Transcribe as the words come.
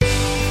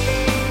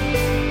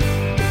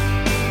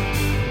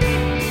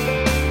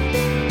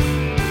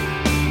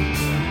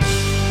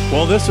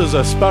Well, this is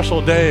a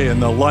special day in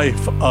the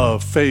life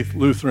of Faith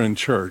Lutheran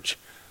Church.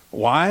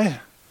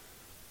 Why?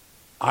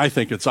 I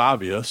think it's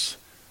obvious.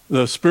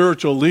 The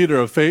spiritual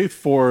leader of Faith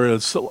for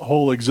his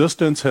whole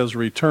existence has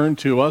returned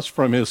to us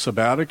from his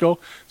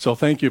sabbatical. So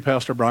thank you,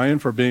 Pastor Brian,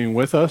 for being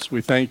with us. We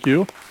thank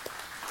you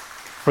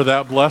for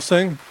that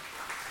blessing.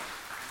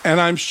 And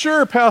I'm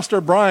sure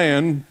Pastor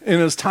Brian, in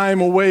his time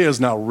away,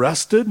 is now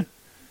rested.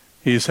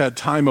 He's had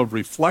time of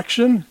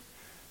reflection.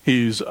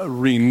 He's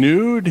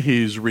renewed,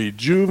 he's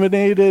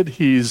rejuvenated,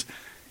 he's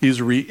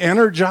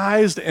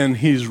re-energized, and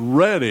he's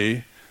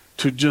ready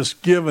to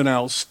just give an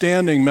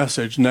outstanding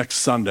message next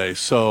Sunday.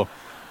 So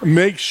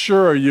make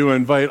sure you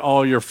invite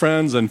all your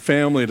friends and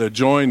family to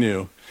join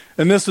you.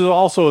 And this is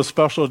also a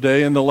special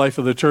day in the life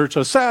of the church,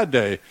 a sad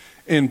day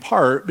in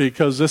part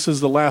because this is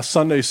the last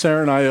Sunday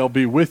Sarah and I will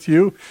be with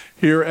you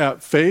here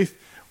at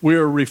Faith. We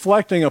are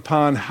reflecting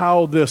upon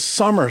how this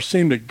summer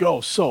seemed to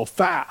go so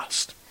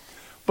fast.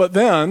 But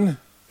then,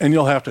 and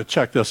you'll have to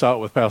check this out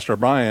with Pastor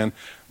Brian,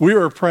 we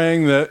were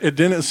praying that it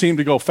didn't seem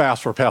to go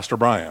fast for Pastor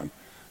Brian,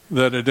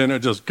 that it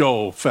didn't just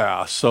go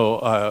fast.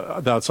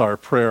 So that's our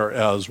prayer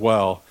as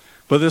well.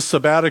 But this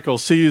sabbatical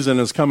season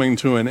is coming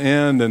to an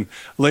end, and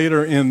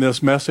later in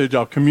this message,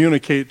 I'll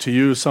communicate to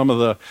you some of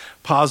the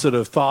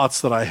positive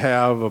thoughts that I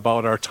have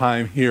about our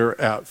time here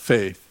at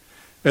Faith.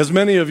 As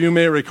many of you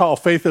may recall,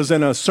 Faith is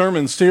in a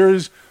sermon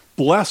series,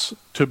 Blessed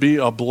to be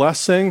a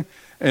Blessing.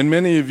 And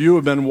many of you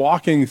have been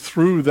walking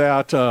through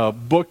that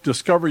book,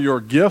 Discover Your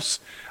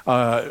Gifts,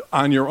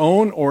 on your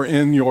own or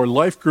in your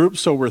life group,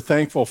 so we're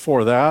thankful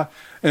for that.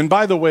 And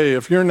by the way,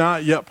 if you're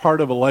not yet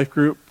part of a life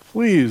group,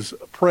 please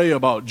pray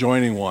about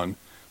joining one.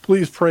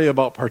 Please pray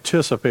about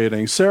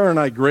participating. Sarah and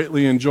I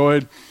greatly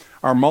enjoyed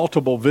our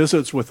multiple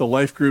visits with the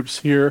life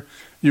groups here.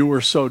 You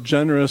were so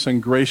generous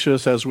and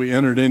gracious as we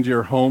entered into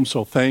your home,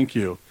 so thank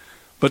you.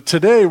 But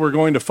today we're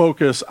going to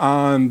focus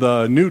on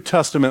the New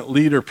Testament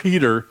leader,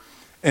 Peter,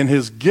 and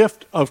his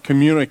gift of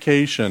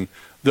communication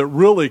that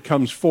really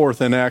comes forth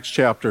in Acts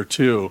chapter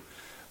 2.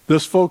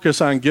 This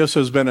focus on gifts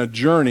has been a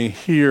journey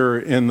here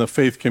in the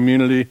faith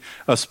community,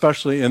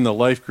 especially in the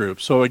life group.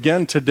 So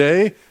again,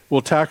 today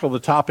we'll tackle the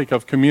topic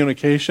of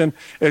communication.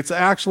 It's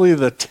actually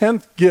the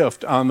 10th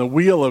gift on the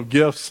wheel of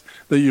gifts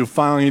that you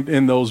find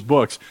in those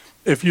books.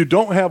 If you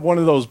don't have one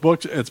of those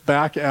books, it's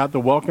back at the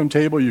welcome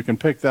table. You can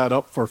pick that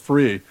up for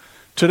free.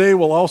 Today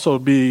we'll also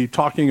be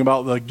talking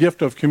about the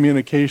gift of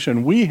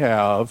communication we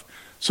have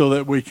so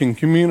that we can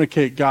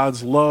communicate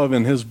God's love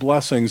and his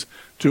blessings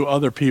to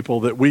other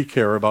people that we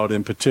care about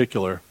in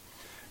particular.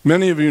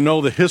 Many of you know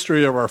the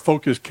history of our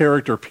focused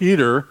character,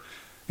 Peter,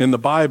 in the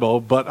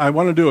Bible, but I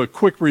want to do a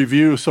quick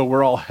review so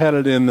we're all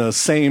headed in the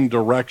same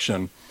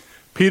direction.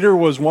 Peter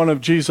was one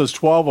of Jesus'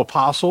 12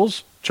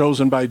 apostles,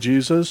 chosen by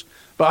Jesus,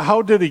 but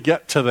how did he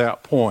get to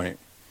that point?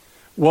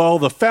 Well,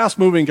 the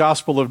fast-moving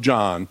Gospel of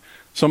John,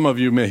 some of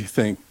you may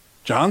think,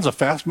 John's a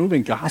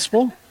fast-moving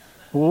gospel?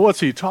 Well, what's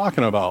he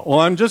talking about?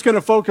 Well, I'm just going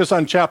to focus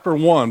on chapter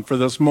 1 for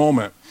this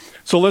moment.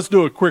 So let's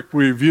do a quick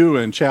review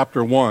in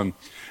chapter 1.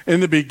 In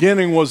the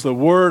beginning was the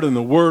Word, and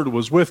the Word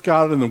was with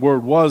God, and the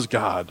Word was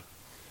God.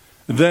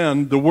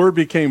 Then the Word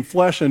became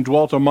flesh and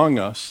dwelt among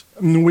us.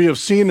 And we have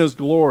seen his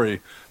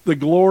glory, the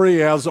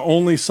glory as the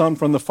only Son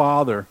from the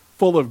Father,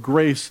 full of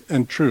grace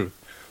and truth.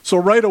 So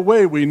right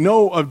away we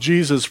know of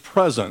Jesus'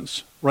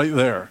 presence right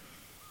there.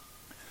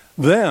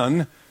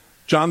 Then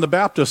John the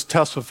Baptist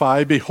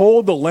testified,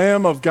 "Behold the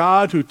Lamb of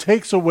God who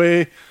takes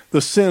away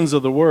the sins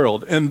of the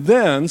world." And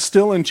then,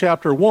 still in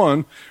chapter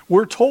 1,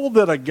 we're told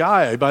that a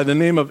guy by the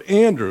name of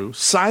Andrew,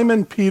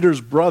 Simon Peter's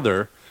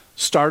brother,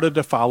 started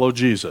to follow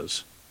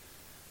Jesus.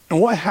 And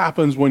what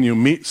happens when you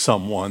meet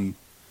someone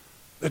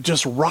that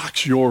just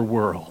rocks your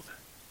world?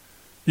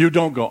 You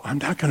don't go, I'm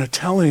not going to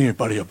tell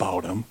anybody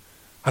about him.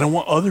 I don't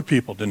want other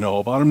people to know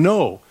about him.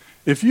 No,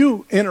 if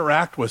you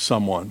interact with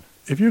someone,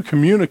 if you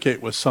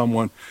communicate with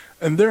someone,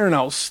 and they're an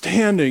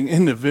outstanding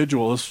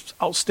individual,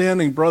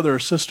 outstanding brother or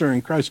sister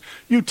in Christ,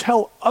 you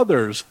tell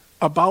others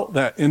about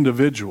that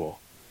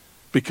individual.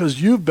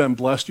 Because you've been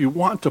blessed, you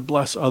want to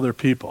bless other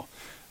people.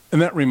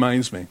 And that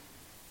reminds me,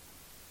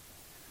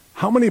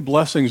 how many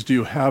blessings do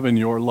you have in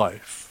your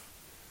life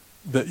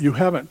that you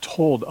haven't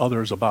told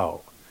others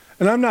about?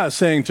 And I'm not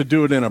saying to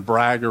do it in a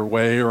bragger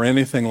way or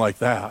anything like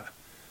that.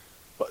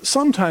 But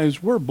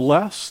sometimes we're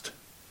blessed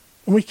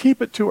and we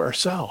keep it to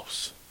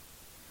ourselves.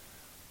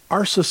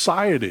 Our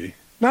society,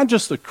 not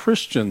just the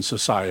Christian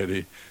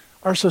society,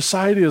 our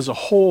society as a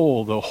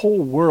whole, the whole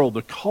world,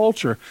 the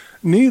culture,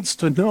 needs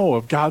to know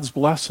of God's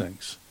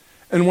blessings.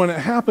 And when it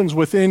happens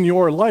within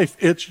your life,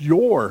 it's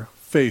your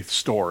faith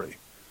story.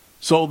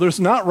 So there's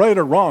not right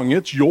or wrong,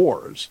 it's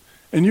yours.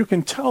 And you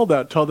can tell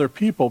that to other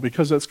people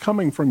because it's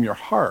coming from your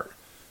heart.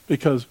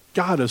 Because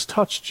God has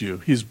touched you,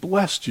 he's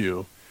blessed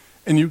you,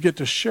 and you get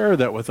to share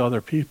that with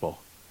other people.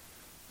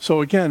 So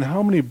again,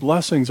 how many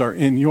blessings are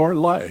in your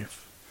life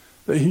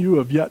that you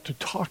have yet to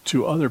talk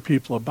to other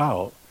people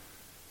about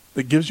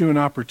that gives you an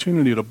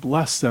opportunity to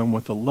bless them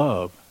with the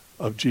love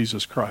of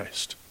Jesus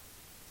Christ?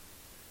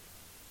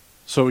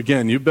 So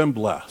again, you've been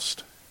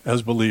blessed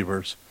as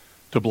believers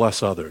to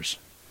bless others.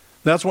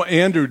 That's what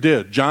Andrew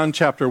did. John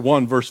chapter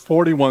 1, verse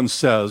 41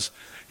 says,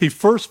 he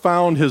first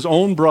found his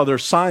own brother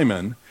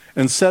Simon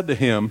and said to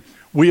him,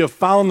 "We have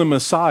found the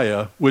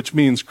Messiah," which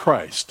means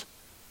Christ.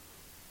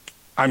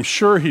 I'm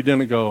sure he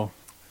didn't go,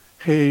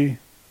 "Hey,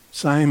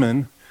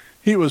 Simon."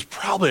 He was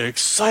probably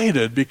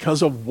excited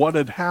because of what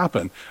had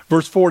happened.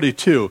 Verse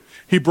 42,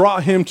 he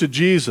brought him to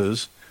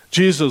Jesus.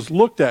 Jesus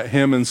looked at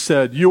him and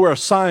said, "You are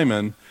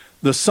Simon,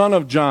 the son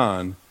of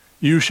John.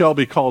 You shall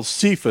be called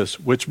Cephas,"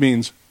 which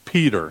means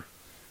Peter.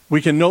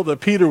 We can note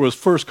that Peter was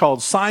first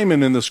called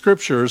Simon in the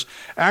scriptures.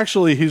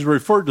 Actually, he's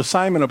referred to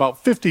Simon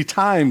about 50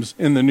 times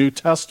in the New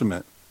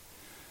Testament.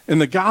 In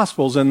the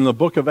Gospels and in the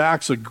book of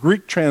Acts, the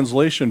Greek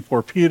translation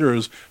for Peter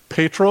is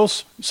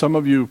Petros. Some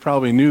of you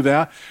probably knew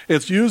that.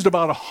 It's used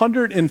about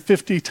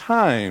 150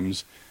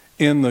 times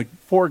in the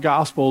four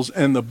Gospels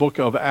and the book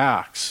of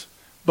Acts.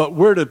 But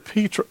where did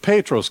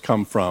Petros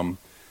come from?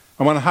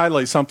 I want to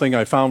highlight something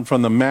I found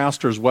from the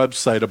Master's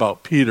website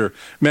about Peter.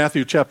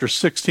 Matthew chapter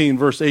 16,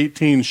 verse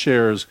 18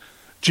 shares,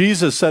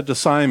 Jesus said to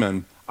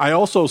Simon, "I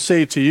also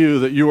say to you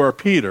that you are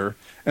Peter,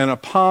 and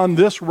upon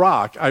this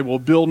rock I will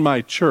build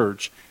my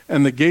church,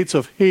 and the gates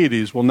of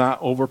Hades will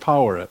not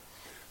overpower it."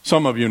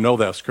 Some of you know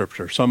that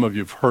scripture. Some of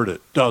you have heard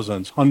it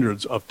dozens,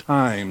 hundreds of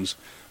times.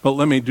 But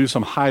let me do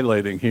some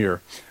highlighting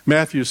here.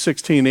 Matthew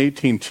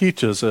 16:18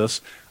 teaches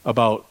us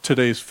about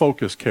today's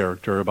focus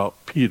character, about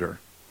Peter.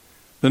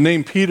 The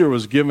name Peter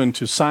was given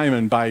to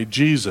Simon by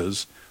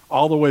Jesus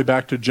all the way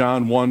back to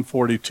John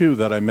 1:42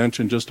 that I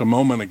mentioned just a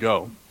moment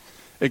ago.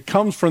 It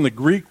comes from the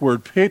Greek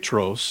word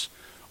Petros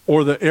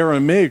or the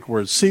Aramaic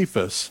word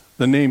Cephas.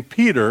 The name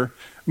Peter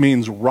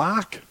means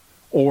rock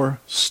or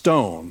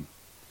stone.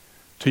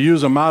 To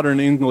use a modern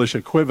English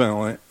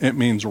equivalent, it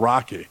means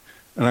rocky.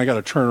 And I got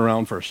to turn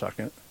around for a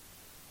second.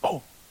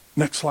 Oh,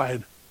 next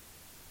slide.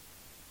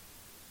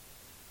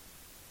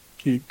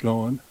 Keep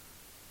going.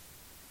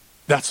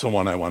 That's the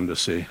one I wanted to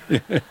see.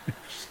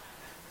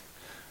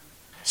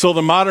 So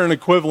the modern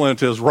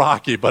equivalent is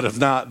Rocky, but it's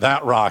not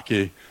that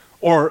Rocky.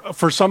 Or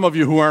for some of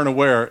you who aren't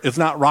aware, it's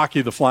not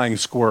Rocky the Flying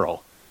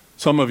Squirrel.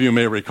 Some of you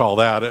may recall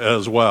that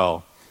as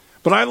well.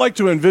 But I like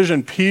to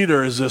envision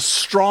Peter as this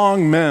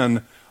strong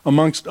man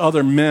amongst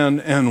other men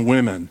and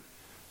women.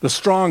 The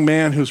strong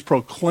man who's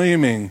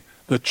proclaiming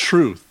the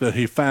truth that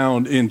he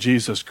found in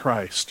Jesus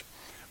Christ.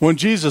 When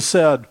Jesus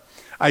said,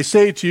 "I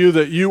say to you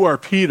that you are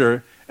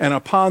Peter, and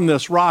upon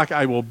this rock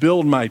I will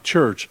build my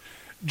church,"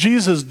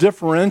 Jesus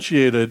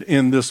differentiated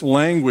in this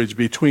language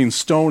between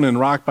stone and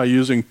rock by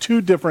using two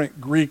different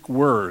Greek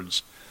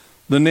words.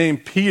 The name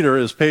Peter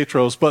is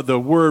Petros, but the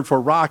word for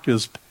rock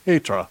is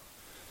Petra.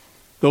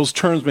 Those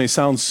terms may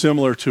sound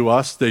similar to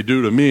us, they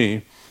do to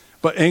me,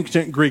 but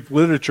ancient Greek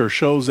literature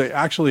shows they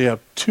actually have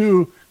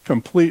two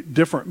complete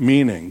different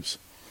meanings.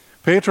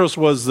 Petros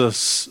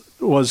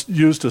was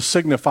used to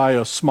signify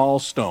a small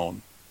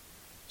stone,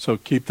 so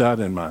keep that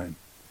in mind.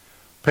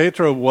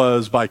 Petra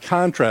was, by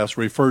contrast,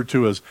 referred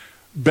to as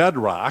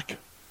bedrock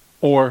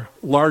or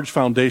large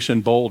foundation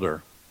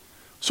boulder.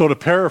 So to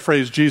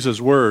paraphrase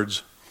Jesus'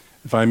 words,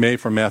 if I may,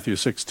 from Matthew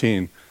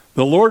 16,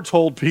 the Lord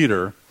told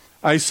Peter,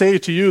 "I say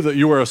to you that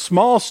you are a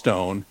small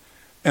stone,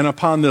 and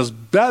upon this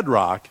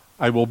bedrock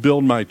I will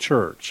build my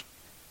church."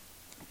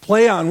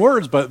 Play on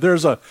words, but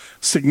there's a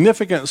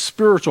significant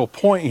spiritual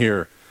point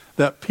here,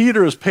 that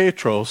Peter is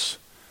Petros,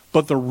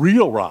 but the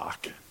real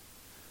rock,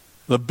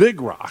 the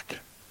big rock,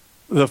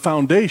 the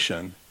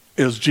foundation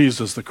is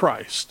Jesus the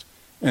Christ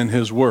and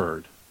his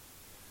word.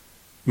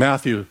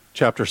 Matthew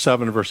chapter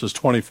 7, verses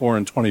 24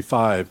 and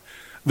 25.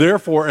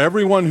 "Therefore,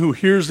 everyone who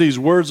hears these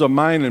words of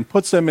mine and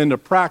puts them into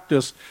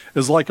practice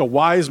is like a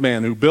wise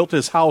man who built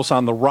his house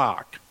on the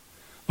rock.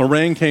 The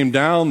rain came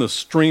down, the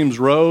streams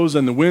rose,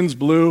 and the winds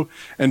blew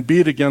and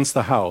beat against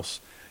the house.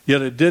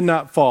 Yet it did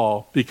not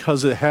fall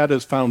because it had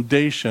its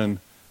foundation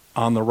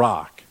on the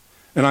rock."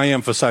 And I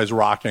emphasize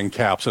rock in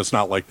caps. It's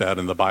not like that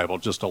in the Bible,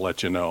 just to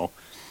let you know.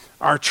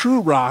 Our true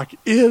rock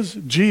is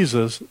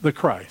Jesus the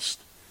Christ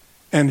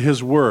and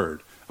his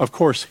word. Of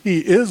course, he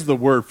is the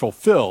word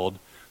fulfilled,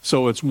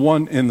 so it's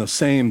one and the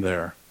same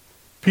there.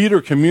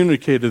 Peter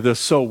communicated this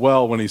so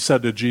well when he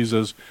said to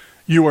Jesus,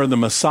 "You are the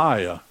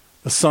Messiah,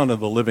 the Son of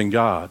the living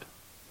God."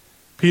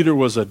 Peter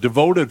was a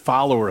devoted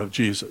follower of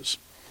Jesus.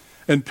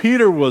 And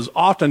Peter was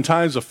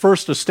oftentimes the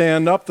first to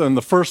stand up and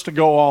the first to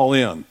go all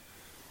in.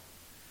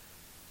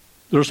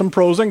 There's some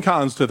pros and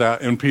cons to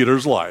that in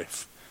Peter's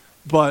life.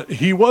 But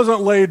he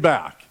wasn't laid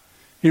back.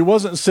 He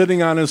wasn't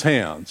sitting on his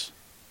hands.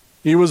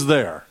 He was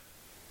there.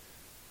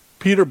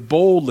 Peter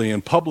boldly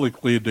and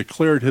publicly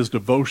declared his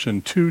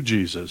devotion to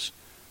Jesus,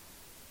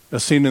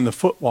 as seen in the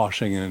foot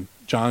washing in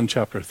John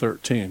chapter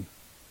 13.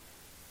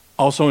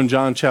 Also in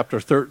John chapter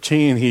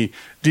 13, he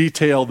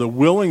detailed the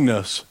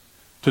willingness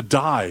to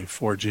die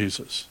for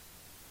Jesus.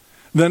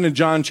 Then in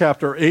John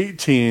chapter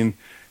 18,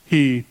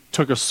 he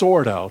took a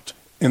sword out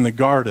in the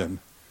garden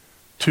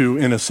to,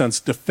 in a sense,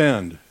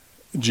 defend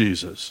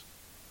Jesus.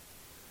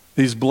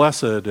 These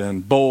blessed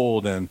and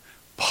bold and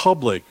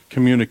public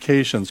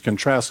communications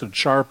contrasted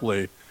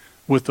sharply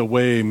with the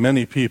way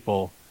many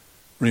people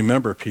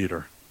remember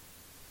Peter.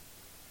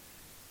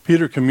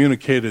 Peter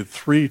communicated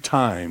 3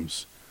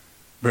 times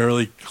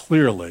very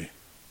clearly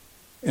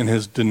in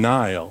his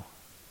denial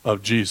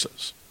of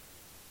Jesus.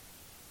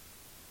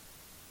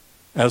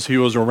 As he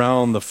was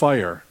around the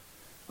fire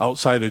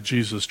outside of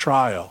Jesus'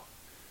 trial,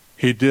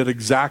 he did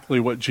exactly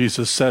what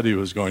Jesus said he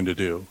was going to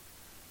do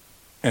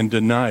and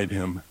denied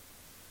him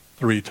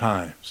 3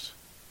 times.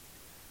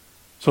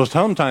 So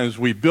sometimes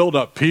we build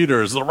up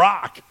Peter as the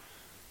rock.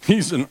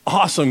 He's an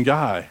awesome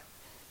guy.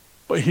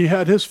 But he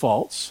had his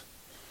faults.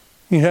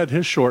 He had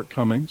his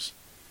shortcomings.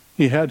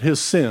 He had his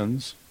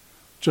sins,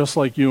 just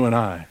like you and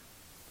I.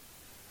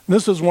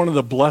 This is one of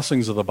the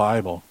blessings of the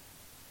Bible.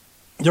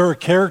 There are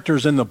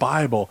characters in the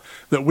Bible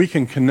that we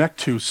can connect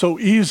to so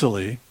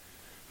easily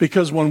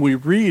because when we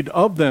read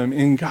of them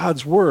in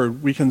God's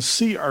Word, we can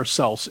see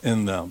ourselves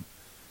in them.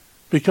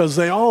 Because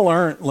they all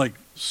aren't like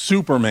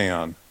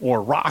Superman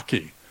or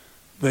Rocky.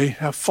 They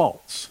have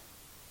faults.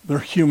 They're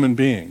human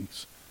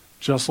beings,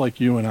 just like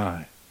you and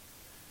I.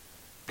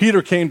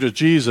 Peter came to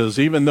Jesus,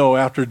 even though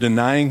after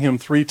denying him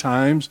 3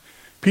 times,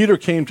 Peter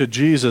came to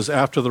Jesus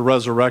after the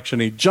resurrection.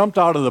 He jumped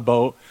out of the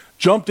boat,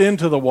 jumped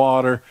into the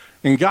water,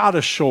 and got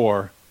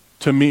ashore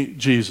to meet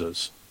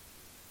Jesus.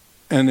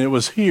 And it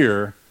was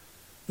here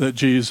that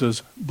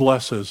Jesus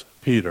blesses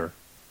Peter,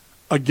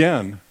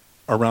 again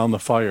around the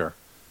fire.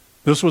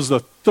 This was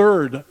the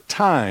 3rd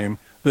time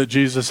that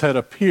Jesus had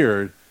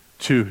appeared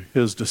to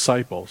his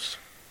disciples.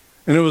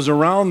 And it was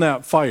around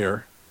that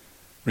fire.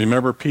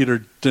 Remember,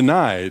 Peter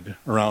denied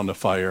around the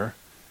fire,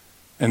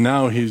 and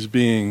now he's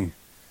being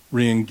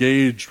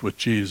re-engaged with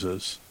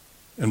Jesus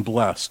and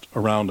blessed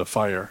around a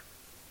fire.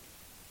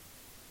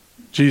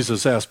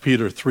 Jesus asked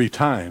Peter 3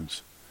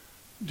 times,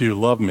 "Do you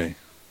love me?"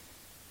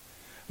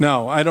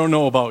 Now, I don't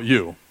know about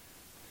you,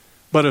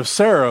 but if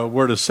Sarah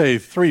were to say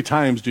 3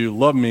 times, "Do you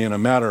love me?" in a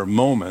matter of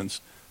moments,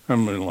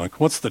 I'm like,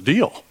 what's the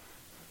deal?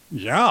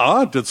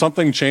 Yeah, did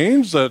something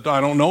change that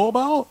I don't know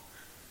about?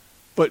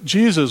 But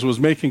Jesus was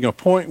making a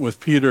point with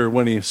Peter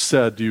when he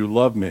said, "Do you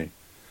love me?"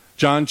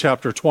 John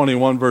chapter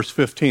 21, verse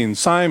 15,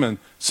 "Simon,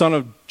 son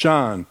of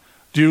John,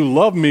 do you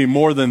love me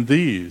more than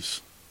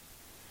these?"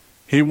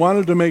 He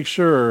wanted to make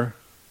sure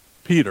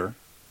Peter,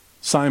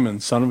 Simon,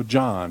 son of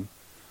John,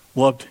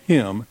 loved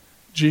him,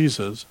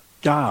 Jesus,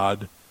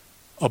 God,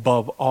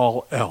 above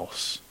all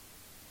else.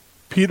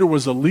 Peter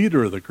was the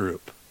leader of the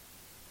group,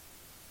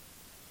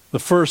 the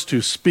first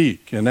to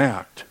speak and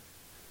act.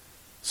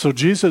 So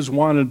Jesus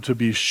wanted to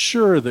be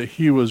sure that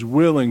he was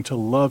willing to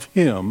love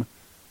him,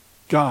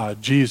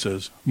 God,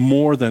 Jesus,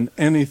 more than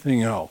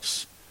anything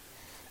else.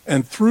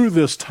 And through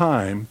this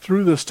time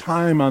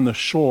on the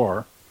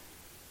shore,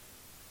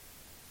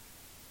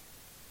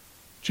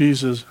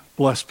 Jesus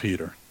blessed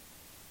Peter.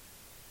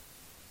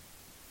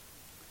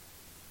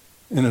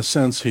 In a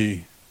sense,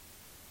 he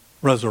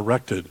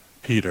resurrected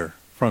Peter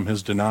from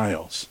his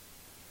denials.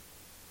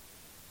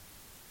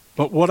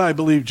 But what I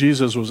believe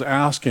Jesus was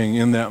asking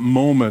in that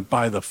moment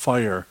by the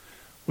fire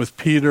with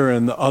Peter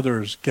and the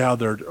others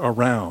gathered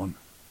around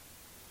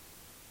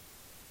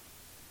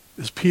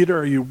is, Peter,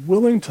 are you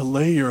willing to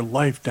lay your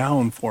life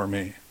down for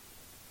me?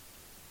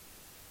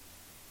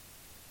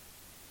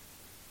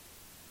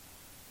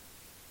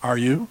 Are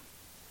you?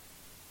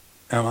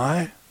 Am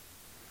I?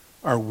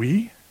 Are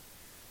we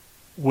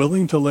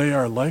willing to lay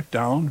our life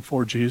down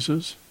for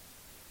Jesus?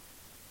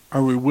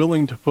 Are we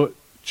willing to put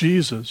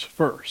Jesus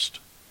first?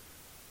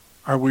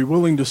 Are we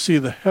willing to see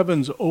the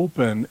heavens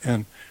open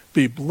and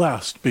be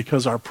blessed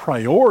because our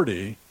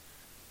priority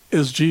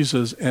is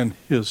Jesus and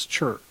his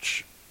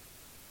church?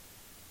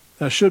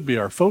 That should be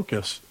our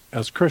focus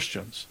as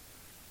Christians,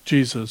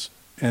 Jesus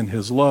and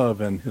his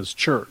love and his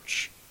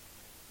church.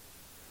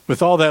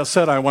 With all that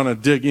said, I want to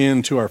dig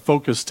into our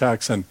focus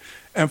text and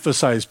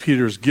emphasize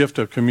Peter's gift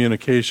of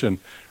communication.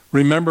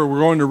 Remember,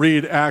 we're going to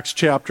read Acts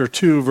chapter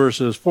 2,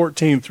 verses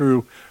 14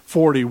 through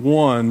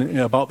 41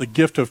 about the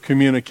gift of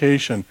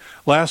communication.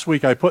 Last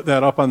week I put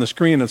that up on the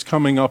screen. It's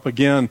coming up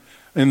again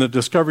in the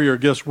Discover Your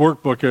Gifts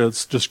workbook.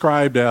 It's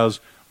described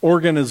as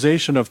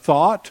organization of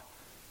thought,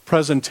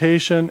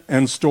 presentation,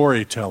 and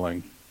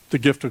storytelling. The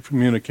gift of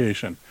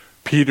communication.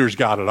 Peter's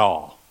got it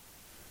all.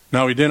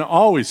 Now, he didn't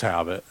always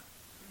have it,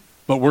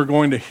 but we're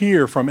going to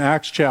hear from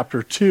Acts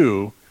chapter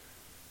 2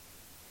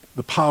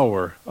 the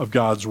power of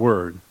God's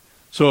Word.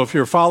 So if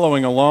you're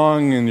following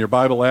along in your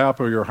Bible app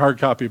or your hard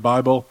copy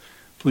Bible,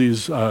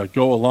 please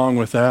go along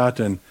with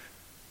that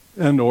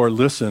and or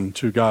listen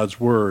to God's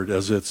Word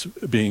as it's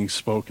being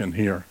spoken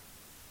here.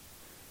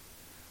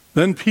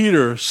 Then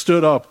Peter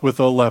stood up with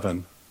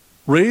 11,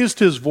 raised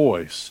his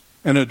voice,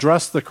 and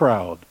addressed the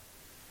crowd.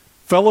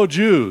 "Fellow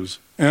Jews,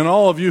 and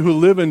all of you who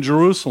live in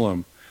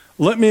Jerusalem,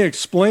 let me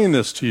explain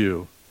this to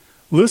you.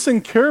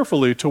 Listen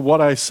carefully to what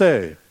I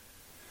say.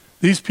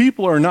 These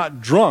people are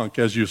not drunk,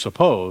 as you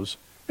suppose.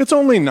 It's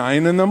only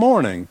 9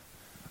 a.m.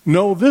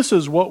 No, this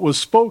is what was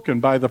spoken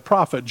by the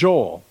prophet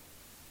Joel.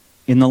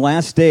 In the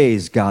last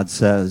days, God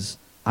says,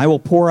 I will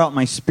pour out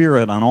my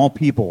spirit on all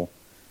people.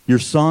 Your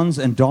sons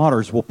and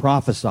daughters will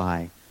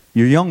prophesy.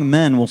 Your young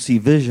men will see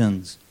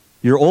visions.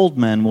 Your old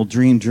men will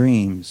dream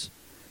dreams.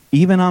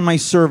 Even on my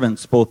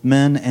servants, both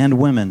men and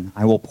women,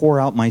 I will pour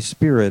out my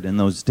Spirit in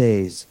those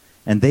days,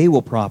 and they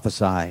will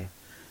prophesy.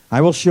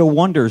 I will show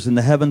wonders in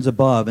the heavens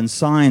above and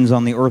signs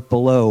on the earth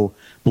below,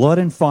 blood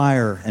and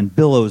fire and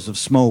billows of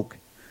smoke.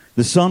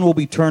 The sun will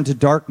be turned to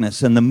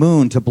darkness and the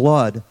moon to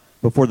blood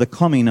before the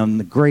coming of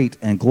the great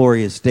and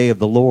glorious day of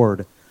the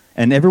Lord.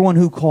 And everyone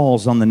who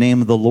calls on the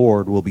name of the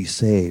Lord will be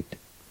saved.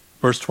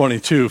 Verse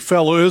 22,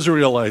 fellow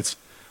Israelites,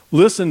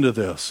 listen to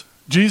this.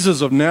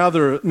 Jesus of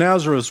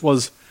Nazareth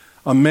was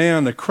a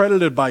man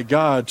accredited by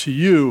God to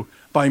you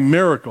by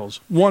miracles,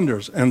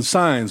 wonders, and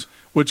signs,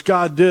 which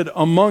God did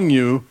among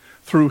you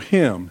through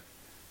him,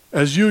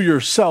 as you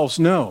yourselves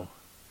know.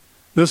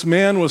 This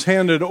man was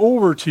handed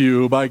over to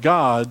you by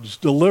God's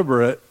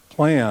deliberate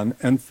plan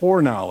and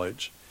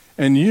foreknowledge,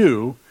 and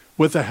you,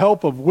 with the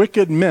help of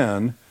wicked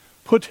men,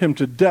 put him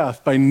to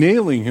death by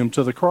nailing him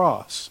to the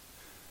cross.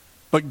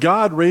 But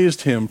God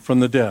raised him from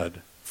the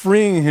dead,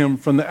 freeing him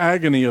from the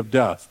agony of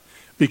death,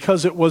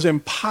 because it was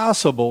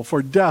impossible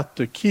for death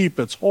to keep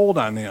its hold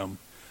on him.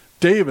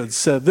 David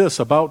said this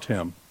about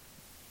him: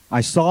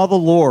 I saw the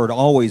Lord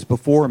always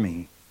before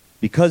me.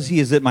 Because he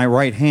is at my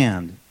right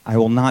hand, I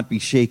will not be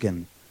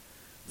shaken.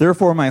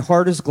 Therefore my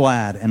heart is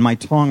glad, and my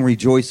tongue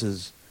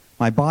rejoices.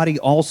 My body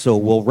also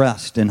will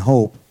rest in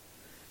hope.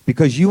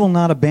 Because you will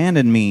not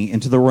abandon me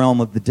into the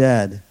realm of the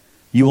dead.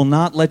 You will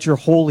not let your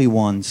Holy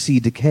One see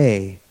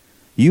decay.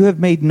 You have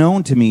made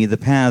known to me the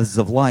paths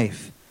of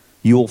life.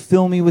 You will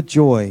fill me with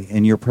joy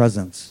in your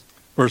presence.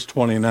 Verse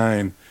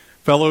 29,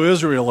 fellow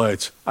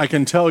Israelites, I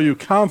can tell you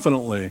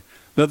confidently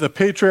that the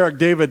patriarch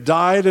David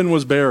died and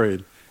was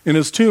buried, and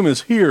his tomb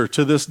is here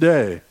to this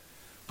day.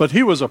 But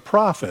he was a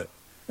prophet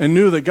and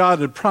knew that God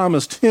had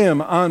promised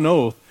him on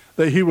oath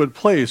that he would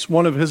place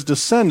one of his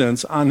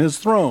descendants on his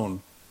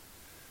throne.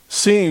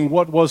 Seeing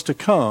what was to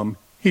come,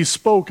 he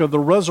spoke of the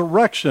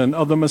resurrection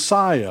of the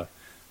Messiah,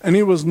 and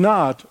he was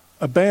not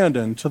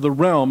abandoned to the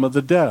realm of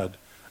the dead,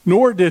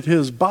 nor did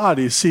his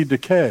body see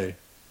decay.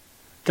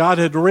 God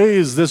had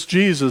raised this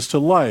Jesus to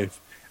life,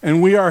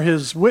 and we are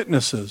his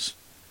witnesses,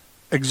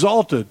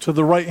 exalted to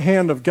the right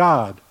hand of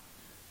God.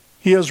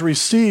 He has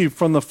received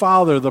from the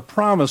Father the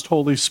promised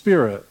Holy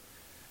Spirit,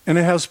 and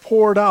it has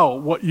poured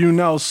out what you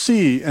now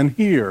see and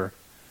hear.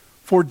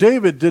 For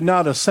David did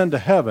not ascend to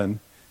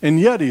heaven, and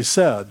yet he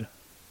said,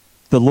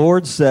 The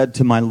Lord said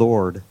to my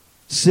Lord,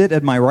 sit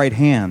at my right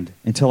hand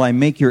until I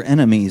make your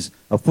enemies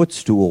a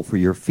footstool for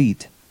your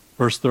feet.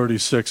 Verse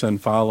 36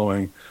 and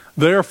following,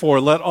 therefore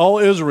let all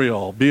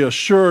Israel be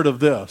assured of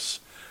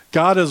this: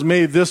 God has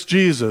made this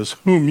Jesus,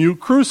 whom you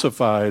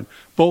crucified,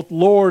 both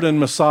Lord and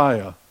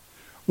Messiah.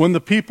 When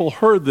the people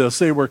heard this,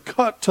 they were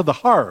cut to the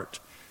heart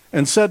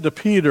and said to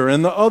Peter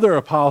and the other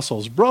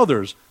apostles,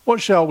 brothers,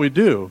 what shall we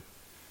do?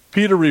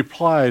 Peter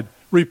replied,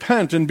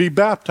 repent and be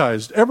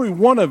baptized, every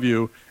one of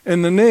you,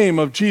 in the name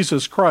of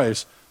Jesus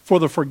Christ, for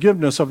the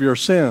forgiveness of your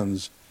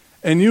sins,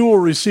 and you will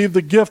receive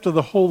the gift of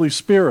the Holy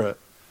Spirit.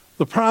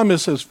 The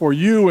promise is for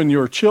you and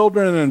your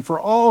children and for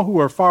all who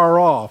are far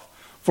off,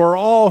 for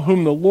all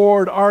whom the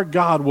Lord our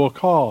God will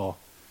call.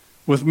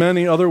 With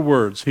many other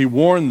words, he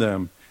warned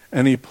them,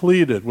 and he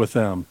pleaded with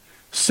them,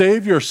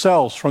 save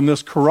yourselves from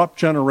this corrupt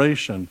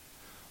generation.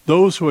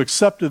 Those who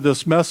accepted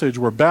this message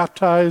were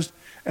baptized,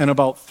 and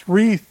about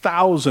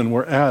 3,000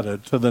 were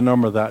added to the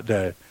number that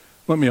day.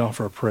 Let me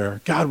offer a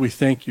prayer. God, we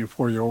thank you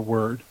for your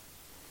word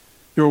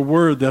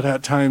that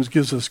at times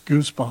gives us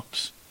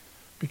goosebumps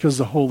because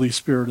the Holy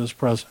Spirit is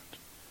present.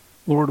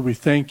 Lord, we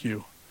thank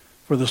you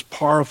for this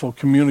powerful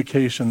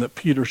communication that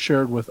Peter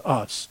shared with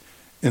us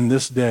in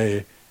this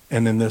day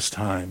and in this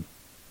time.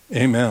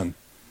 Amen.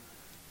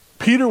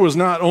 Peter was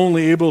not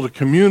only able to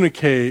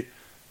communicate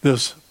in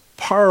this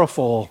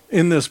powerful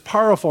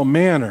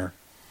manner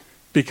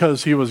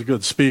because he was a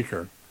good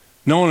speaker.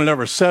 No one had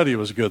ever said he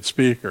was a good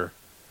speaker,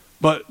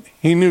 but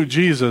he knew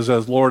Jesus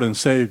as Lord and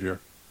Savior.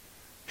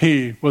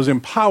 He was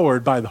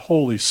empowered by the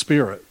Holy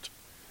Spirit.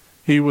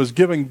 He was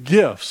given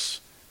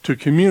gifts to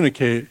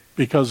communicate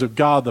because of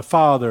God the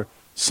Father,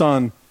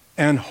 Son,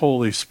 and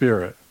Holy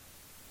Spirit.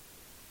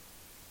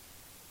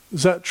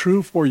 Is that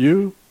true for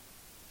you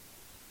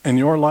and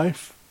your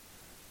life?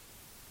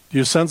 Do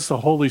you sense the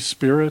Holy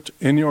Spirit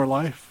in your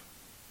life?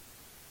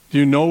 Do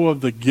you know of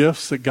the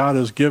gifts that God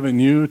has given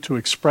you to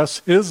express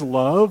his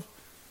love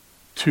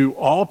to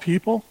all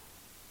people?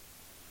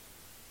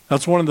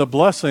 That's one of the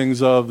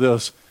blessings of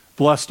this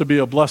Blessed to be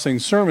a Blessing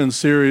sermon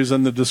series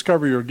and the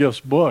Discover Your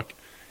Gifts book,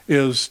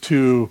 is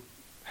to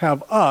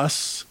have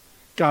us,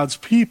 God's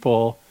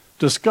people,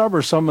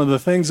 discover some of the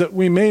things that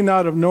we may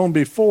not have known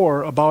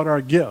before about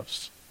our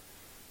gifts.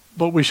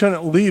 But we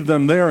shouldn't leave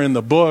them there in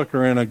the book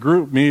or in a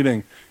group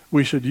meeting.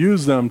 We should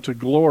use them to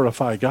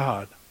glorify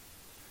God.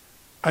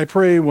 I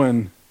pray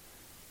when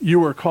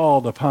you are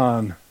called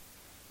upon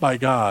by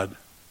God,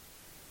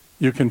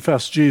 you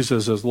confess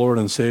Jesus as Lord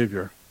and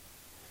Savior.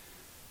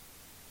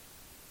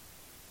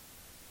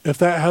 If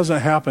that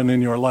hasn't happened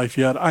in your life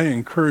yet, I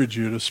encourage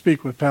you to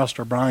speak with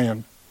Pastor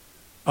Brian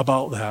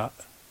about that,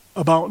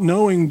 about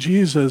knowing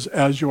Jesus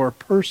as your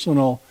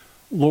personal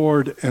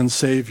Lord and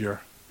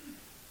Savior.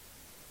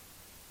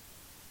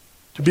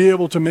 to be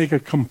able to make a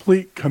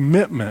complete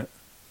commitment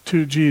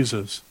to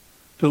Jesus,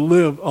 to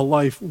live a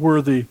life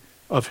worthy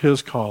of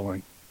his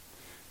calling.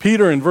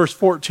 Peter, in verse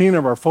 14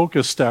 of our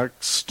focus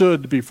text,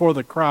 stood before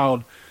the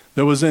crowd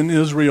that was in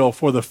Israel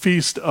for the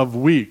Feast of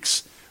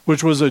Weeks,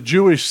 which was a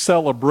Jewish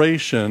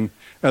celebration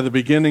at the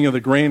beginning of the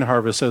grain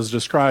harvest as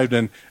described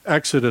in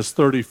Exodus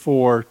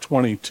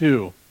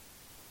 34:22.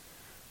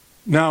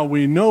 Now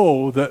we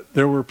know that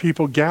there were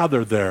people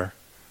gathered there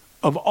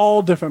of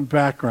all different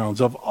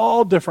backgrounds, of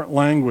all different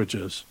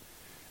languages.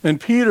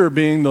 And Peter,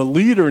 being the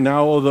leader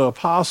now of the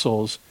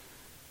apostles,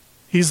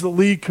 he's the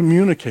lead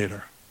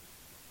communicator.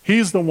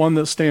 He's the one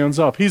that stands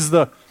up. He's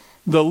the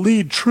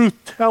lead truth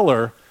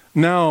teller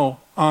now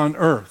on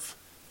earth.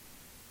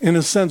 In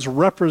a sense,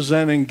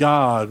 representing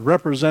God,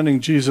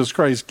 representing Jesus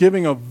Christ,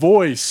 giving a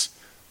voice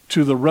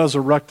to the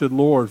resurrected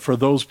Lord for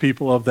those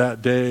people of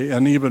that day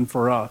and even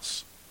for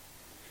us.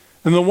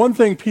 And the one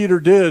thing Peter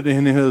did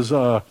in his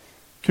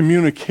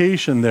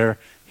communication there,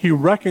 he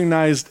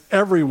recognized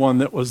everyone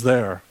that was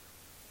there.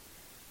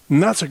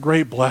 And that's a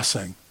great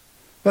blessing.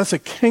 That's a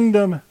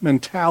kingdom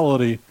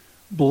mentality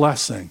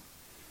blessing.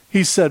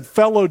 He said,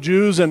 fellow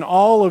Jews and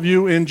all of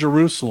you in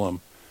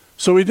Jerusalem.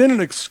 So he didn't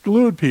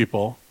exclude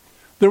people.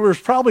 There was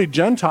probably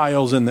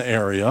Gentiles in the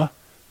area,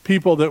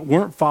 people that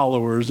weren't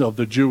followers of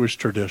the Jewish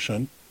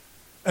tradition,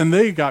 and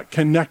they got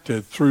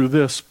connected through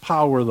this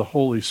power of the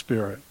Holy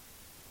Spirit.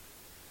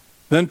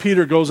 Then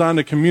Peter goes on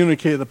to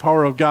communicate the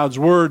power of God's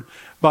word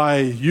by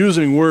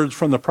using words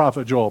from the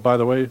prophet Joel. By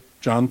the way,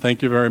 John,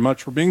 thank you very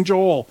much for being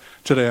Joel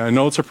today. I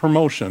know it's a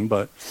promotion,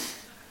 but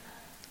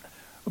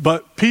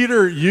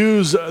Peter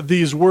used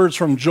these words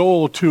from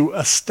Joel to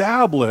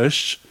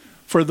establish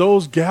for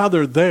those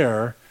gathered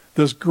there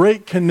this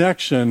great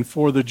connection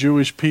for the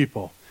Jewish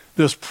people,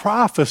 this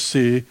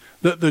prophecy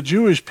that the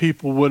Jewish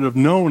people would have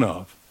known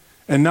of.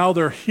 And now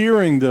they're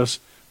hearing this,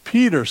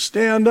 Peter,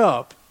 stand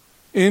up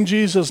in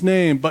Jesus'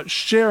 name, but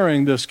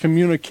sharing this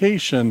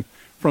communication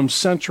from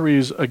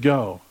centuries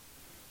ago,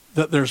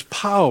 that there's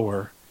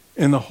power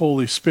in the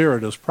Holy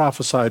Spirit as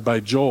prophesied by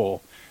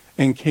Joel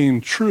and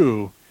came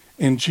true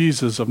in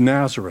Jesus of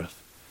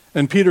Nazareth.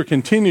 And Peter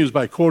continues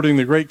by quoting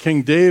the great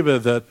King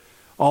David that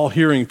all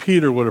hearing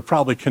Peter would have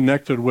probably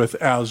connected with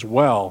as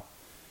well.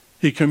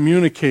 He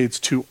communicates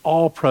to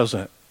all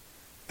present,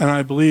 and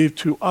I believe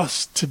to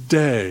us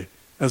today,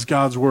 as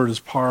God's word is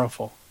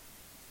powerful,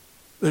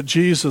 that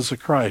Jesus the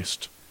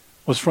Christ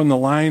was from the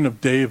line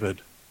of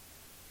David,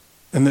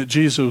 and that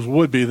Jesus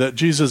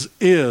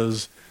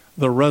is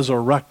the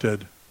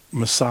resurrected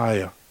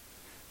Messiah.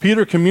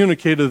 Peter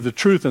communicated the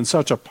truth in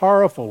such a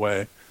powerful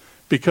way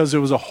because it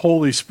was a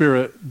Holy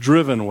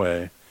Spirit-driven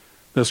way.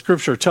 The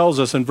scripture tells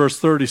us in verse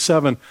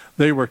 37,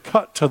 they were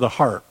cut to the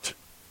heart.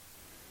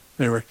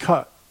 They were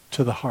cut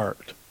to the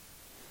heart.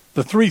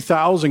 The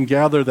 3,000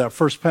 gathered that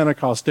first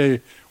Pentecost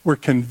day were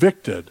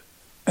convicted.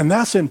 And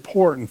that's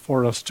important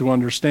for us to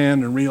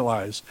understand and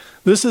realize.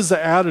 This is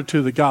the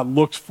attitude that God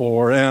looks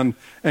for and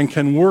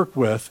can work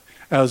with,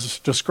 as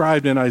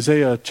described in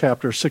Isaiah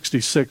chapter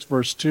 66,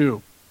 verse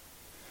 2.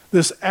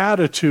 This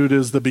attitude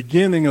is the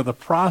beginning of the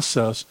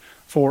process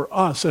for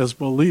us as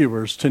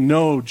believers to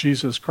know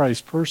Jesus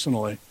Christ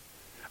personally.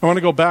 I want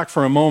to go back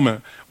for a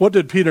moment. What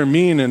did Peter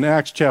mean in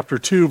Acts chapter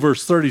 2,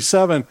 verse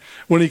 37,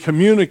 when he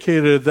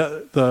communicated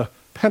that the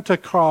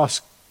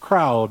Pentecost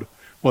crowd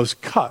was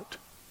cut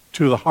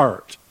to the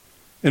heart?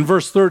 In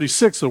verse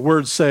 36, the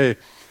words say,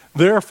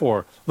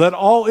 therefore, let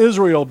all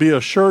Israel be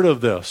assured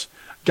of this.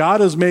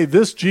 God has made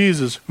this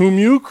Jesus, whom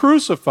you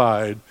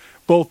crucified,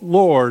 both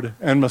Lord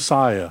and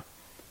Messiah.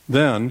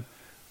 Then,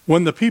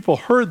 when the people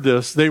heard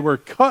this, they were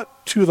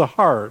cut to the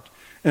heart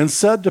and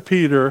said to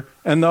Peter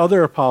and the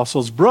other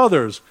apostles,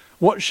 brothers,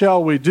 what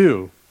shall we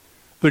do?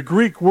 The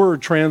Greek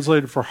word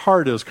translated for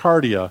heart is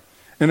cardia,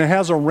 and it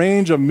has a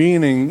range of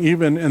meaning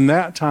even in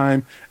that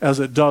time as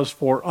it does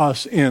for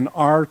us in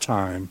our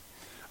time.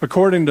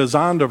 According to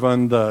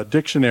Zondervan, the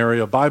dictionary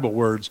of Bible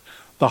words,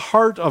 the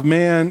heart of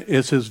man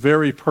is his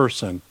very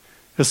person,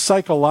 his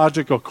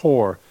psychological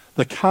core,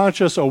 the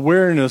conscious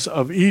awareness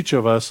of each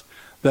of us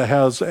that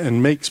has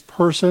and makes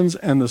persons,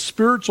 and the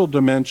spiritual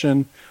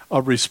dimension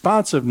of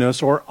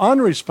responsiveness or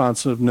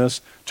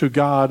unresponsiveness to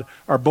God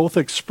are both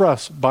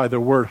expressed by the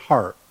word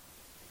heart.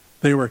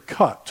 They were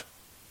cut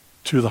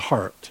to the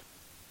heart.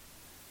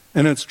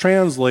 And it's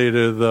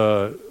translated,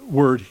 the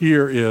word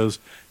here is,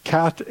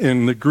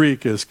 in the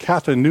Greek is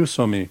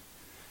katanousome,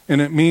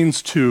 and it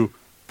means to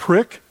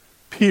prick,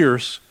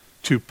 pierce,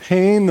 to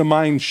pain the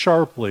mind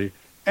sharply,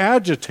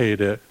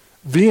 agitate it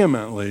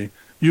vehemently,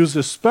 used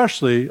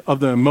especially of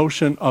the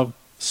emotion of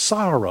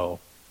sorrow.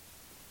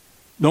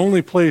 The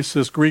only place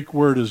this Greek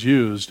word is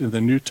used in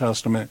the New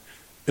Testament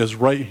is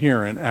right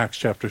here in Acts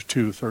chapter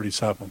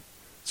 2:37.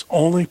 It's the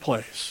only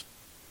place.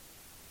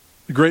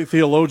 The great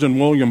theologian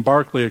William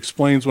Barclay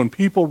explains when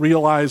people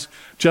realized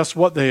just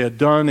what they had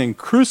done in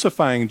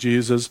crucifying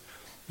Jesus,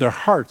 their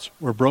hearts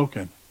were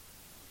broken.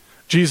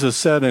 Jesus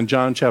said in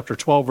John chapter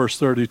 12, verse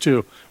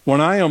 32, when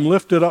I am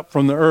lifted up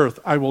from the earth,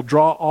 I will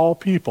draw all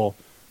people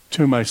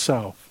to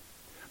myself.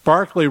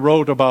 Barclay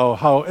wrote about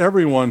how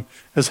everyone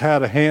has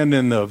had a hand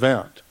in the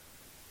event,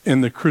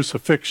 in the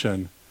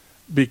crucifixion,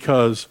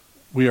 because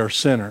we are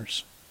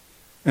sinners.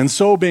 And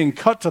so being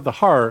cut to the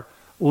heart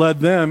led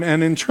them,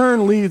 and in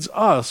turn leads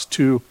us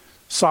to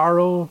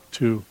sorrow,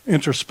 to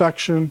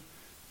introspection,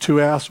 to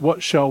ask,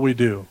 what shall we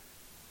do?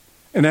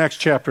 In Acts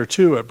chapter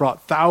 2, it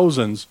brought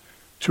thousands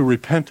to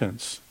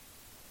repentance,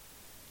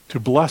 to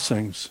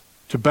blessings,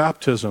 to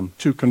baptism,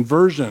 to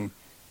conversion,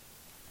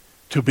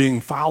 to being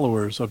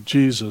followers of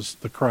Jesus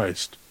the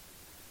Christ.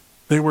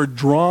 They were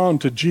drawn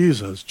to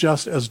Jesus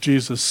just as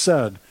Jesus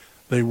said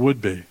they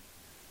would be.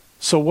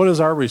 So what is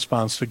our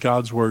response to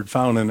God's word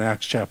found in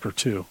Acts chapter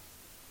 2?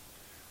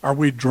 Are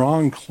we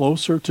drawn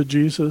closer to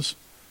Jesus?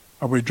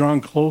 Are we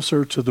drawn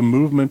closer to the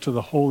movement of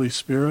the Holy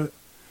Spirit?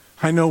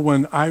 I know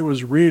when I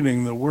was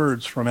reading the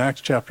words from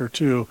Acts chapter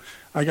 2,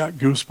 I got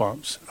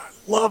goosebumps. I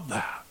love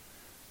that.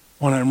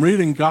 When I'm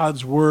reading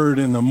God's word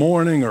in the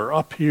morning or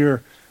up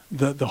here,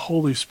 that the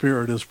Holy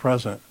Spirit is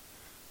present.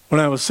 When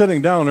I was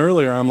sitting down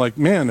earlier, I'm like,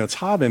 man, it's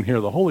hot in here.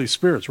 The Holy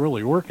Spirit's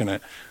really working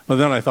it. But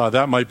then I thought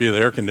that might be the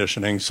air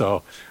conditioning.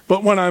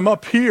 But when I'm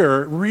up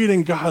here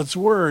reading God's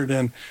word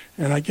and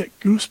I get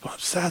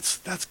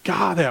goosebumps, that's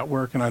God at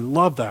work, and I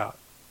love that.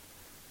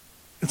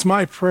 It's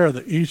my prayer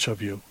that each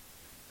of you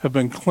have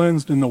been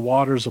cleansed in the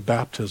waters of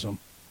baptism,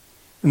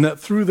 and that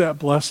through that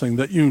blessing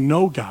that you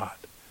know God,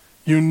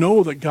 you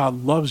know that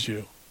God loves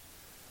you.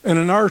 And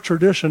in our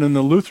tradition, in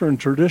the Lutheran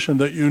tradition,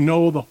 that you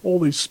know the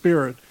Holy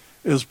Spirit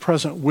is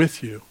present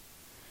with you.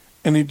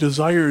 And he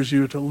desires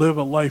you to live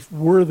a life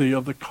worthy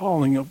of the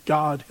calling of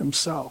God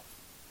himself.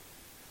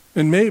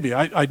 And maybe,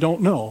 I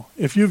don't know,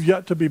 if you've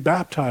yet to be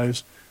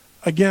baptized,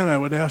 again, I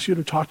would ask you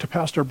to talk to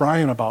Pastor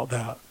Brian about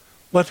that.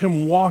 Let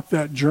him walk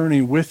that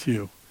journey with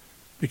you,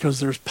 because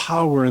there's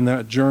power in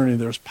that journey.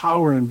 There's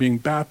power in being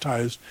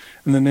baptized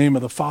in the name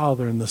of the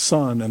Father and the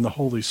Son and the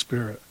Holy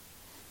Spirit.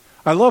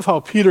 I love how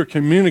Peter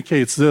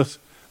communicates this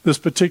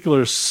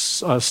particular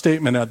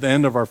statement at the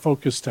end of our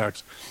focus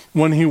text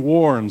when he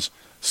warns,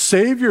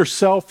 save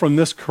yourself from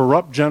this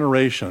corrupt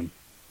generation.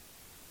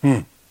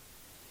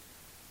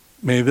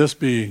 May this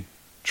be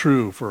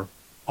true for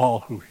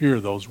all who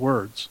hear those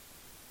words,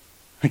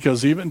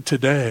 because even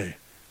today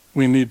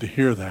we need to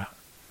hear that.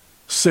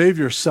 Save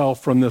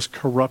yourself from this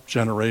corrupt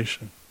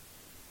generation.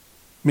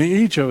 May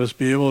each of us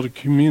be able to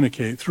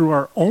communicate through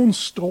our own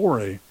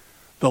story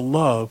the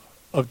love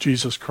of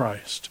Jesus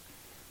Christ,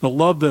 the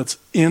love that's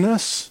in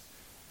us,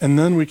 and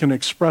then we can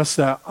express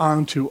that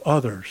onto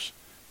others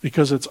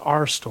because it's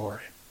our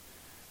story.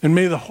 And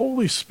may the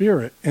Holy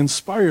Spirit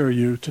inspire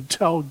you to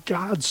tell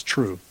God's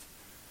truth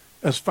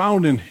as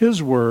found in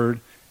his word,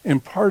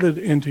 imparted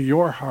into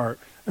your heart,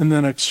 and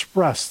then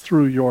expressed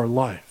through your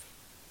life.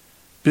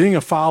 Being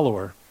a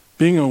follower,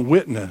 being a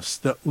witness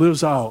that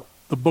lives out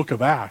the book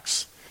of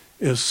Acts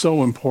is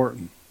so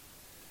important.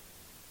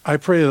 I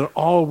pray that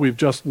all we've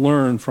just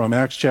learned from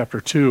Acts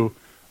chapter 2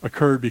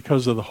 occurred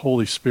because of the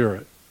Holy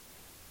Spirit.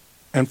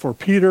 And for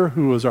Peter,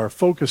 who is our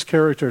focus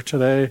character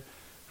today,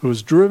 who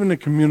was driven to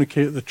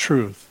communicate the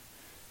truth,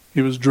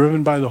 he was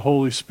driven by the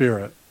Holy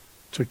Spirit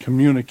to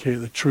communicate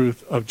the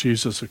truth of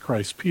Jesus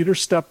Christ. Peter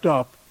stepped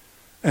up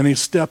and he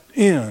stepped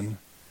in,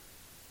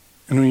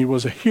 and he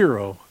was a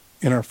hero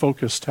in our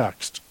focus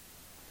text.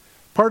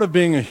 Part of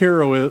being a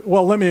hero is,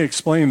 well, let me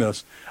explain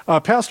this.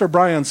 Pastor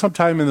Brian,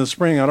 sometime in the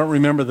spring, I don't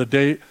remember the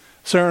date,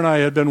 Sarah and I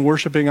had been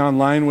worshiping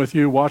online with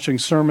you, watching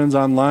sermons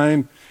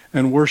online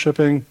and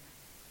worshiping.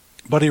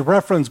 But he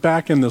referenced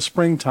back in the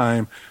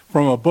springtime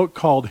from a book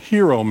called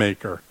Hero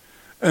Maker.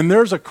 And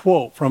there's a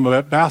quote from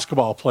a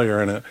basketball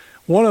player in it.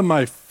 One of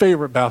my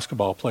favorite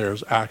basketball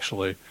players,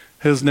 actually.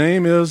 His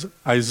name is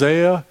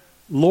Isaiah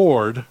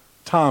Lord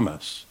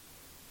Thomas.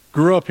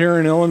 Grew up here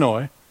in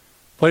Illinois,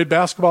 played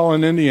basketball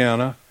in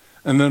Indiana,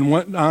 and then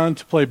went on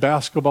to play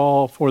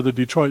basketball for the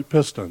Detroit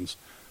Pistons.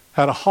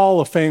 Had a Hall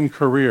of Fame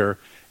career,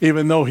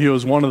 even though he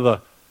was one of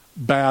the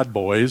bad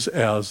boys,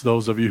 as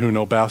those of you who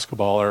know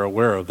basketball are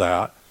aware of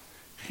that.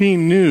 He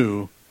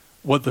knew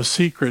what the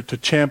secret to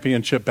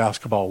championship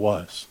basketball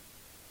was.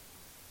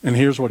 And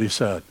here's what he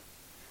said.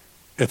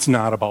 It's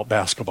not about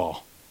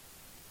basketball.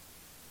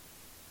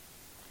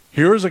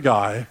 Here's a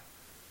guy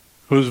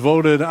who's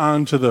voted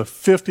onto the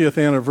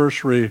 50th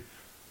anniversary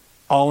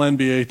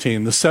All-NBA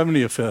team, the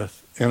 75th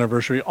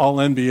anniversary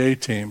All-NBA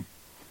team,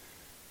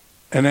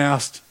 and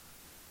asked,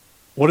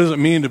 what does it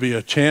mean to be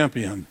a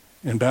champion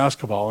in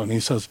basketball? And he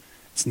says,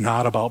 it's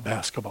not about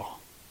basketball.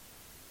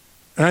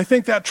 And I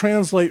think that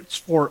translates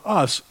for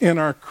us in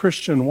our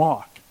Christian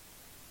walk.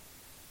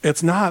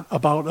 It's not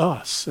about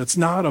us. It's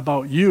not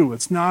about you.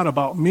 It's not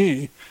about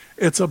me.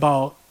 It's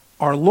about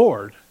our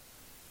Lord,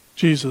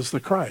 Jesus the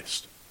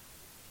Christ,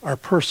 our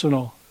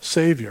personal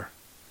Savior.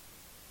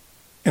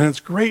 And it's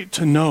great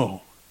to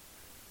know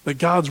that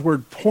God's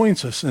word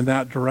points us in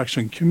that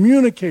direction,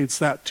 communicates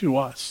that to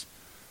us,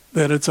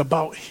 that it's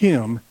about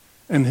him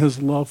and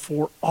his love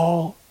for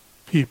all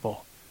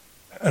people.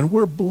 And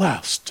we're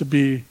blessed to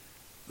be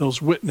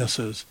those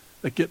witnesses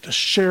that get to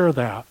share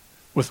that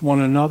with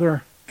one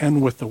another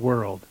and with the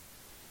world.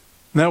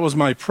 And that was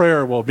my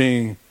prayer while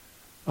being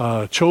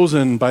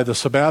chosen by the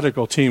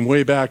sabbatical team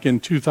way back in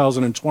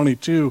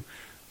 2022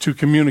 to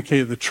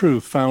communicate the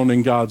truth found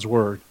in God's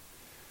Word.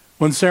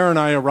 When Sarah and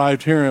I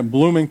arrived here in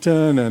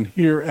Bloomington and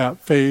here at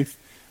Faith,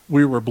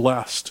 we were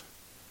blessed.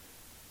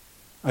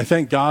 I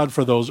thank God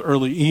for those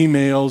early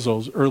emails,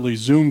 those early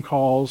Zoom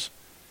calls,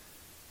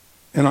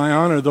 and I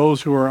honor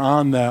those who are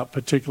on that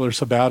particular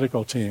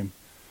sabbatical team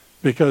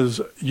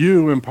because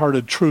you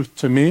imparted truth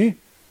to me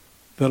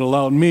that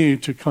allowed me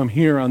to come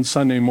here on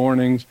Sunday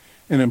mornings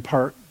and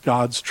impart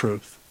God's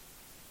truth.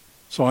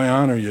 So I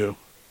honor you.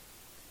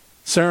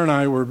 Sarah and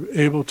I were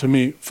able to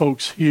meet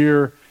folks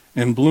here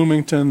in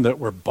Bloomington that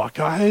were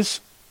Buckeyes,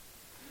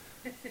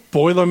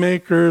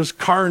 Boilermakers,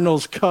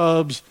 Cardinals,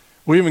 Cubs.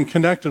 We even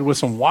connected with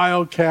some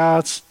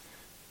Wildcats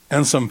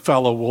and some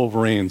fellow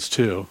Wolverines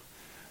too.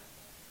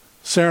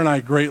 Sarah and I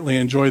greatly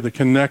enjoy the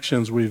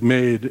connections we've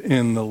made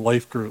in the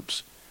life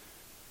groups.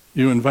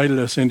 You invited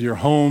us into your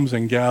homes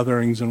and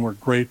gatherings, and we're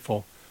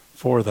grateful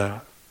for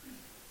that.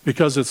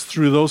 Because it's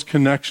through those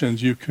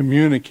connections you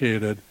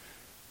communicated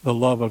the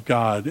love of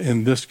God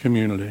in this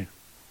community.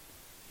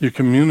 You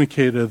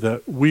communicated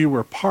that we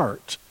were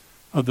part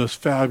of this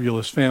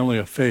fabulous family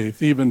of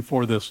faith, even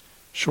for this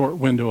short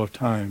window of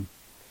time.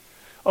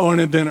 Oh, and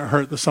it didn't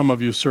hurt that some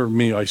of you served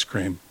me ice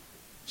cream.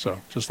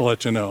 So just to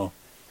let you know.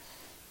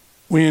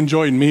 We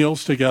enjoyed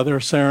meals together,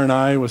 Sarah and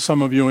I, with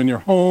some of you in your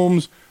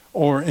homes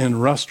or in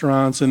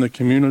restaurants in the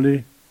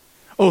community.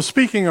 Oh,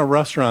 speaking of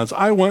restaurants,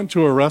 I went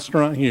to a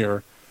restaurant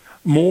here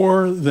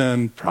more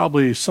than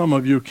probably some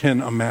of you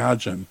can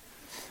imagine.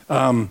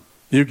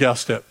 You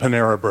guessed it,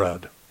 Panera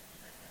Bread.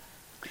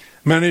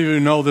 Many of you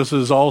know this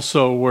is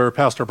also where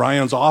Pastor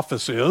Brian's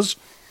office is.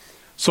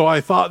 So I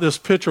thought this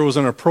picture was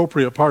an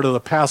appropriate part of the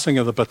passing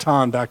of the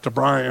baton back to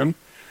Brian.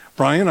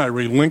 Brian, I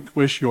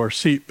relinquish your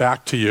seat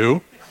back to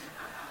you.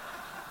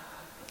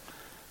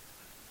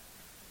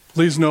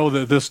 Please know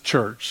that this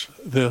church,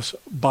 this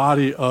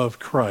body of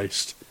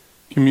Christ,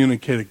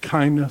 communicated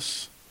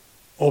kindness,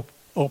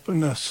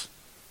 openness,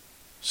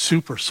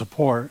 super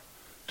support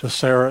to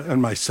Sarah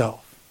and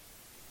myself.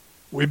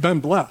 We've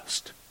been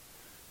blessed.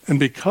 And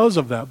because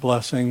of that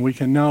blessing, we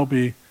can now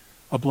be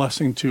a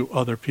blessing to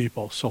other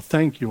people. So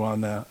thank you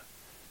on that.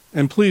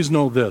 And please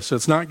know this,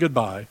 it's not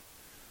goodbye,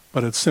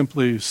 but it's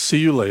simply see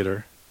you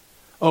later.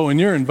 Oh, and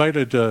you're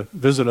invited to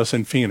visit us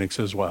in Phoenix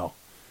as well.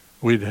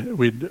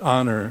 We'd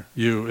honor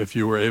you if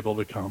you were able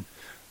to come.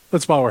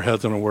 Let's bow our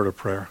heads in a word of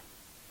prayer.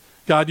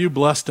 God, you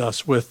blessed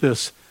us with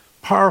this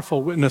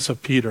powerful witness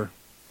of Peter,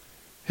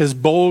 his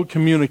bold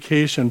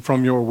communication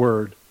from your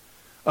word,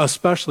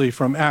 especially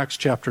from Acts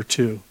chapter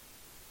 2.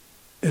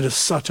 It is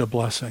such a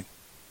blessing.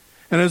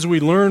 And as we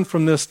learn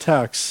from this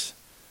text,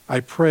 I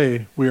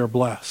pray we are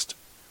blessed,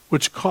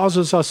 which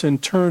causes us in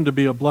turn to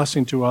be a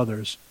blessing to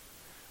others.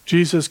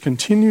 Jesus,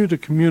 continue to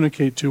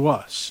communicate to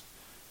us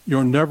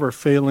your never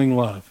failing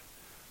love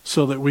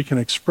so that we can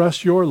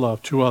express your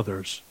love to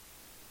others.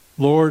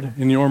 Lord,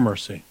 in your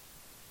mercy,